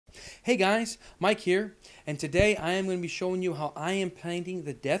Hey guys, Mike here, and today I am going to be showing you how I am painting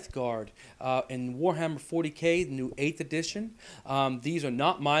the Death Guard in Warhammer 40K, the new 8th edition. These are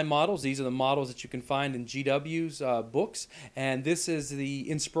not my models, these are the models that you can find in GW's books, and this is the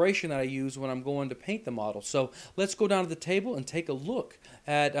inspiration that I use when I'm going to paint the model. So let's go down to the table and take a look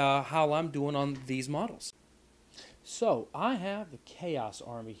at how I'm doing on these models. So I have the Chaos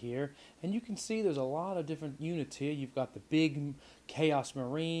Army here, and you can see there's a lot of different units here. You've got the big Chaos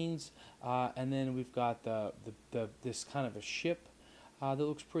Marines, and then we've got this kind of a ship that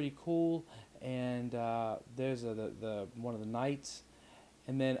looks pretty cool, and there's one of the knights.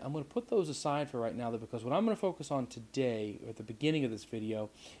 And then I'm going to put those aside for right now, because what I'm going to focus on today, or at the beginning of this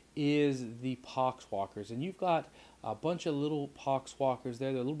video, is the Poxwalkers. And you've got a bunch of little Poxwalkers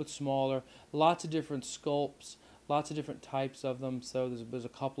there. They're a little bit smaller, lots of different sculpts, lots of different types of them, so there's a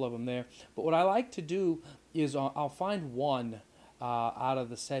couple of them there. But what I like to do is I'll find one out of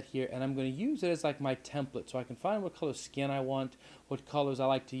the set here, and I'm going to use it as like my template, so I can find what color skin I want, what colors I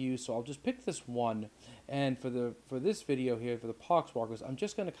like to use. So I'll just pick this one, and for this video here, for the Poxwalkers, I'm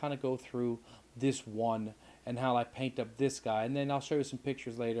just going to kind of go through this one and how I paint up this guy, and then I'll show you some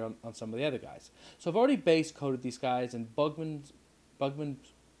pictures later on some of the other guys. So I've already base coated these guys in Bugman's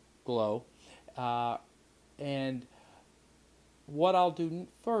Glow. And what I'll do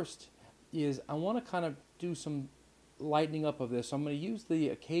first is I want to kind of do some lightening up of this. So I'm going to use the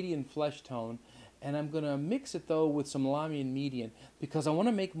Acadian flesh tone, and I'm going to mix it though with some Lamian median, because I want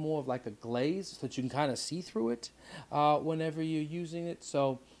to make more of like a glaze so that you can kind of see through it whenever you're using it.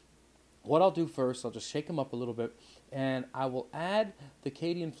 So what I'll do first, I'll just shake them up a little bit, and I will add the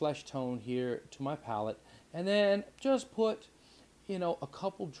Acadian flesh tone here to my palette, and then just put, a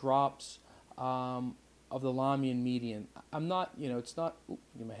couple drops of the Lamian median. I'm not, it's not,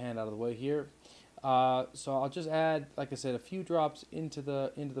 get my hand out of the way here. So I'll just add, like I said, a few drops into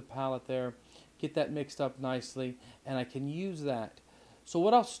the palette there, get that mixed up nicely, and I can use that. So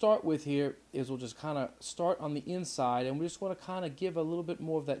what I'll start with here is we'll just kind of start on the inside, and we just want to kind of give a little bit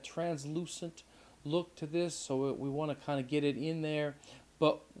more of that translucent look to this. So we want to kind of get it in there,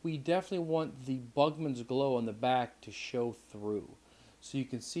 but we definitely want the Bugman's Glow on the back to show through. So you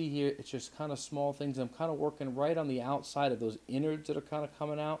can see here, it's just kind of small things. I'm kind of working right on the outside of those innards that are kind of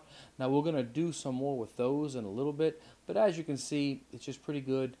coming out. Now we're going to do some more with those in a little bit, but as you can see, it's just pretty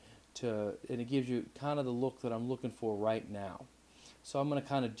good and it gives you kind of the look that I'm looking for right now. So I'm going to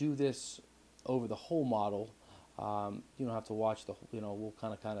kind of do this over the whole model. You don't have to watch we'll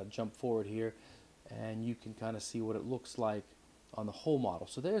kind of jump forward here, and you can kind of see what it looks like on the whole model.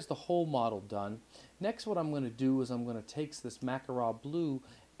 So there's the whole model done. Next, what I'm going to do is I'm going to take this Macaron blue,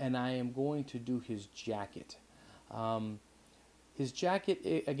 and I am going to do his jacket. His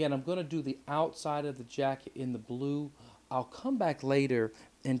jacket, again, I'm going to do the outside of the jacket in the blue. I'll come back later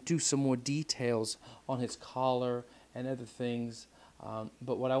and do some more details on his collar and other things.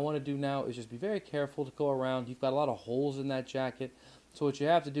 But what I want to do now is just be very careful to go around. You've got a lot of holes in that jacket. So what you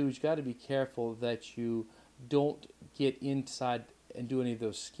have to do is you've got to be careful that you don't get inside and do any of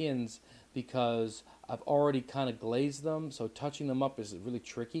those skins, because I've already kind of glazed them. So touching them up is really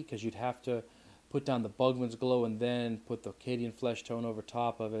tricky, because you'd have to put down the Bugman's Glow and then put the Acadian flesh tone over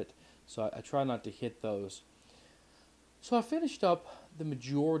top of it. So I try not to hit those. So I finished up the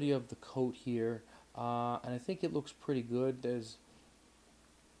majority of the coat here, and I think it looks pretty good.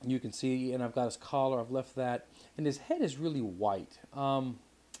 You can see, and I've got his collar, I've left that, and his head is really white.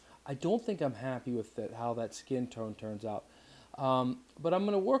 I don't think I'm happy with how that skin tone turns out. But I'm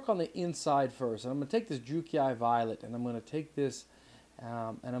going to work on the inside first. And I'm going to take this Druchii Violet, and I'm going to take this,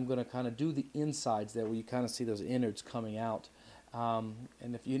 and I'm going to kind of do the insides there, where you kind of see those innards coming out. And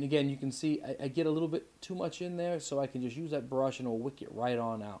again, you can see I get a little bit too much in there, so I can just use that brush and it'll wick it right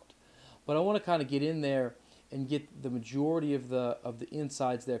on out. But I want to kind of get in there and get the majority of the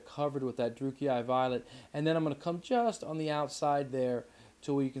insides there covered with that Druchii Violet, and then I'm going to come just on the outside there,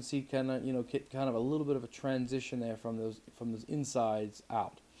 to where you can see kind of get kind of a little bit of a transition there from those insides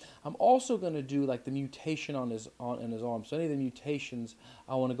out. I'm also going to do like the mutation on his arm. So any of the mutations,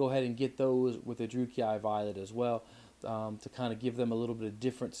 I want to go ahead and get those with the Druchii Violet as well, to kind of give them a little bit of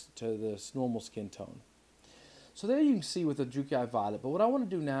difference to this normal skin tone. So there you can see with the Druchii Violet. But what I want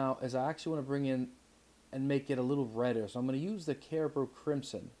to do now is I actually want to bring in and make it a little redder. So I'm going to use the Caribou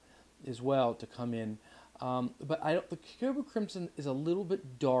Crimson as well to come in. But the Caribou Crimson is a little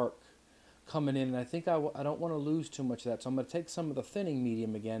bit dark coming in, and I think I don't want to lose too much of that. So I'm going to take some of the thinning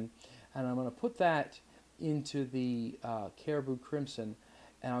medium again, and I'm going to put that into the Caribou Crimson,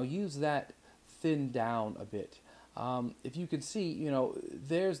 and I'll use that thin down a bit. If you can see,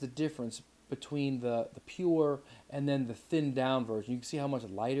 there's the difference between the pure and then the thinned down version. You can see how much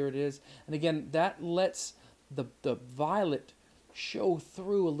lighter it is. And again, that lets the violet show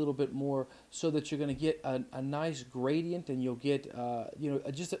through a little bit more, so that you're going to get a nice gradient, and you'll get you know,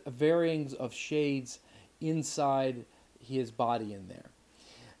 just a varying of shades inside his body in there.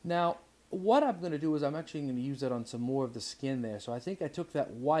 Now what I'm going to do is I'm actually going to use that on some more of the skin there. So I think I took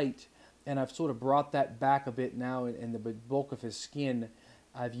that white and I've sort of brought that back a bit now in the bulk of his skin.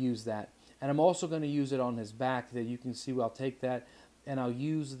 I've used that, and I'm also going to use it on his back there. You can see I'll take that and I'll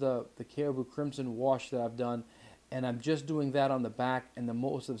use the Caribou Crimson wash that I've done, and I'm just doing that on the back and the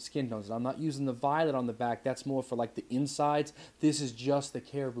most of the skin tones. I'm not using the violet on the back. That's more for like the insides. This is just the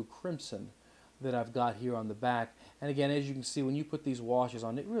Caribou Crimson that I've got here on the back. And again, as you can see, when you put these washes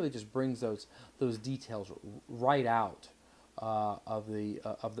on, it really just brings those details right out of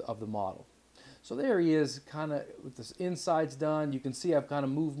the model. So there he is, kind of with the insides done. You can see I've kind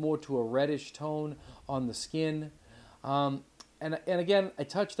of moved more to a reddish tone on the skin. And again, I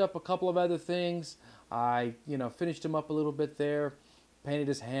touched up a couple of other things. I, you know, finished him up a little bit there, painted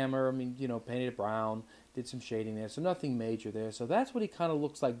his hammer. I mean, you know, painted it brown, did some shading there. So nothing major there. So that's what he kind of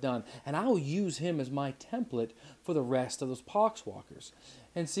looks like done. And I'll use him as my template for the rest of those Poxwalkers.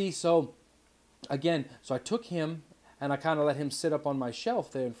 And see, so again, so I took him and I kind of let him sit up on my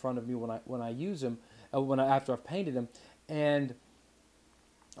shelf there in front of me when I use him, after I've painted him, and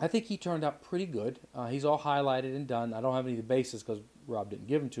I think he turned out pretty good. He's all highlighted and done. I don't have any of the bases because Rob didn't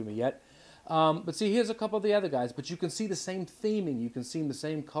give them to me yet. But see, here's a couple of the other guys. But you can see the same theming. You can see the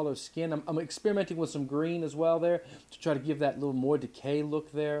same color skin. I'm experimenting with some green as well there to try to give that little more decay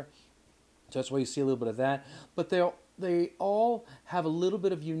look there. So that's why you see a little bit of that. But they all have a little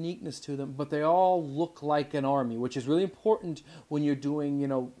bit of uniqueness to them, but they all look like an army, which is really important when you're doing, you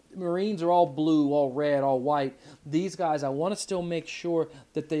know, Marines are all blue, all red, all white. These guys, I want to still make sure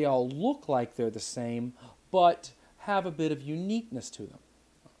that they all look like they're the same, but have a bit of uniqueness to them.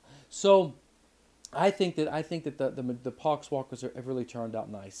 So I think that the Poxwalkers have really turned out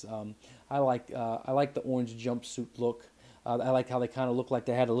nice. I like the orange jumpsuit look. I like how they kind of look like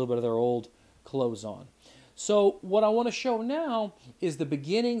they had a little bit of their old clothes on. So what I want to show now is the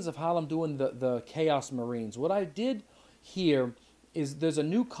beginnings of how I'm doing the Chaos Marines. What I did here is there's a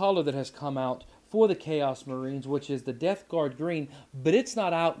new color that has come out for the Chaos Marines, which is the Death Guard Green, but it's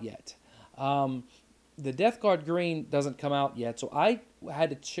not out yet. The Death Guard Green doesn't come out yet, so I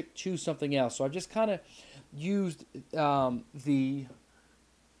had to choose something else. So I've just kind of used the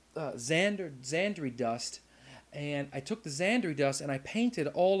Xandri dust, and I took the Xandri dust and I painted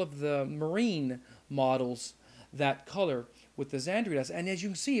all of the Marine models that color with the Xandri dust. And as you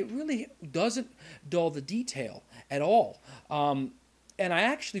can see, it really doesn't dull the detail at all. And I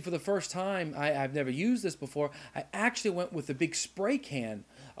actually, for the first time, I've never used this before, I actually went with a big spray can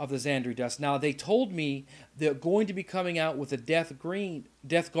of the Xandri dust. Now, they told me they're going to be coming out with a Death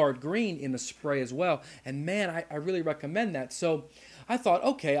Guard Green in the spray as well. And man, I really recommend that. So I thought,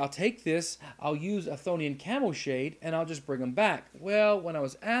 okay, I'll take this, I'll use a Athonian Camo Shade, and I'll just bring them back. Well, when I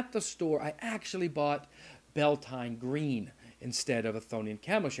was at the store, I actually bought Beltane Green instead of Athonian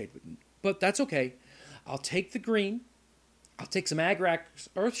Camo Shade. But that's okay. I'll take the green, I'll take some Agrax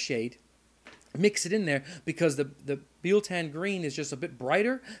Earthshade, mix it in there, because the Beltane Green is just a bit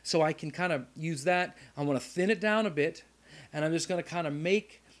brighter, so I can kind of use that. I want to thin it down a bit, and I'm just going to kind of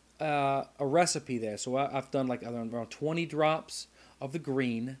make a recipe there. So I've done like around 20 drops of the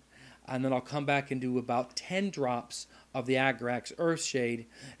green, and then I'll come back and do about 10 drops of the Agrax Earthshade,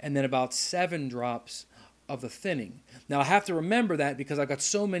 and then about 7 drops of the thinning. Now I have to remember that because I've got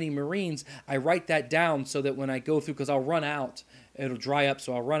so many Marines, I write that down so that when I go through, because I'll run out, it'll dry up,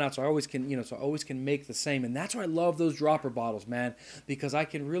 so I'll run out, so I always can, you know, so I always can make the same. And that's why I love those dropper bottles, man, because I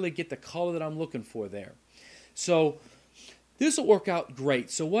can really get the color that I'm looking for there. So this will work out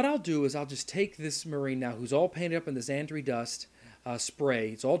great. So what I'll do is I'll just take this Marine now, who's all painted up in the Xandri dust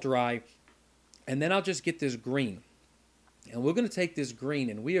spray, it's all dry, and then I'll just get this green. And we're going to take this green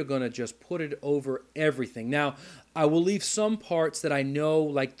and we are going to just put it over everything. Now, I will leave some parts that I know,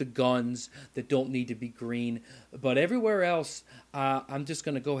 like the guns, that don't need to be green. But everywhere else, I'm just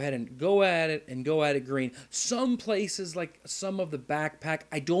going to go ahead and go at it green. Some places, like some of the backpack,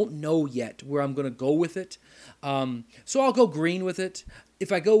 I don't know yet where I'm going to go with it. So I'll go green with it.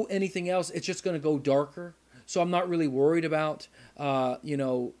 If I go anything else, it's just going to go darker. So I'm not really worried about, you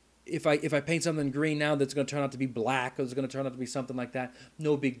know, if I paint something green now that's going to turn out to be black, or it's going to turn out to be something like that,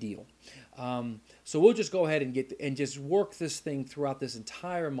 no big deal. So we'll just go ahead and just work this thing throughout this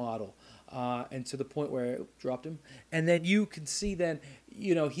entire model, and to the point where I dropped him, and then you can see then,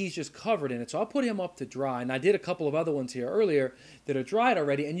 you know, he's just covered in it. So I'll put him up to dry, and I did a couple of other ones here earlier that are dried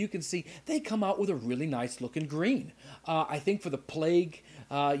already, and you can see they come out with a really nice looking green. I think for the plague,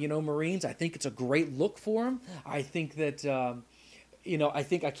 you know, Marines, I think it's a great look for them. I think that. You know, I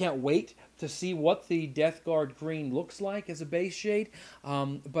can't wait to see what the Death Guard green looks like as a base shade.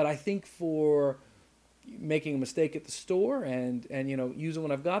 But I think for making a mistake at the store and you know, using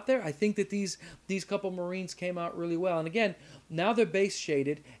what I've got there, I think that these couple Marines came out really well. And again, now they're base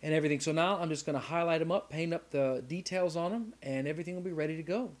shaded and everything. So now I'm just going to highlight them up, paint up the details on them, and everything will be ready to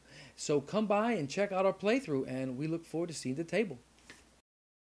go. So come by and check out our playthrough, and we look forward to seeing the table.